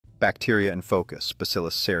Bacteria in focus,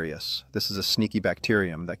 Bacillus cereus. This is a sneaky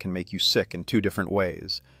bacterium that can make you sick in two different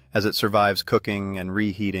ways, as it survives cooking and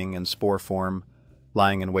reheating in spore form,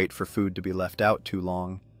 lying in wait for food to be left out too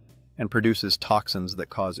long, and produces toxins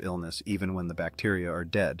that cause illness even when the bacteria are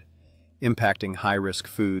dead, impacting high-risk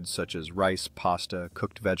foods such as rice, pasta,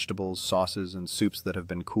 cooked vegetables, sauces, and soups that have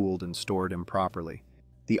been cooled and stored improperly.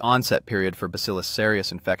 The onset period for Bacillus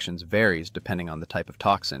cereus infections varies depending on the type of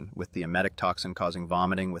toxin, with the emetic toxin causing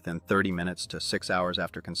vomiting within 30 minutes to 6 hours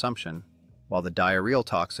after consumption, while the diarrheal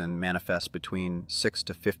toxin manifests between 6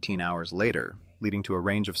 to 15 hours later, leading to a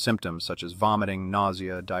range of symptoms such as vomiting,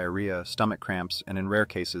 nausea, diarrhea, stomach cramps, and in rare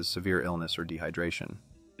cases, severe illness or dehydration.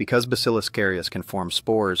 Because Bacillus cereus can form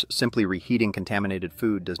spores, simply reheating contaminated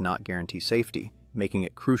food does not guarantee safety, making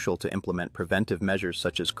it crucial to implement preventive measures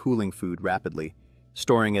such as cooling food rapidly,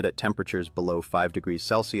 storing it at temperatures below 5 degrees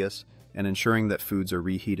Celsius, and ensuring that foods are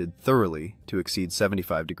reheated thoroughly to exceed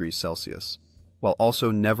 75 degrees Celsius, while also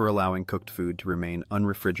never allowing cooked food to remain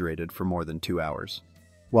unrefrigerated for more than 2 hours.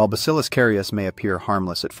 While Bacillus cereus may appear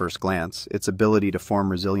harmless at first glance, its ability to form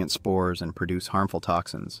resilient spores and produce harmful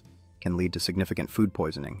toxins can lead to significant food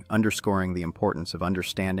poisoning, underscoring the importance of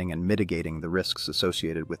understanding and mitigating the risks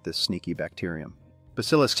associated with this sneaky bacterium.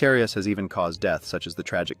 Bacillus cereus has even caused death, such as the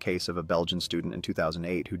tragic case of a Belgian student in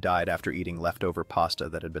 2008 who died after eating leftover pasta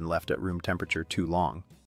that had been left at room temperature too long.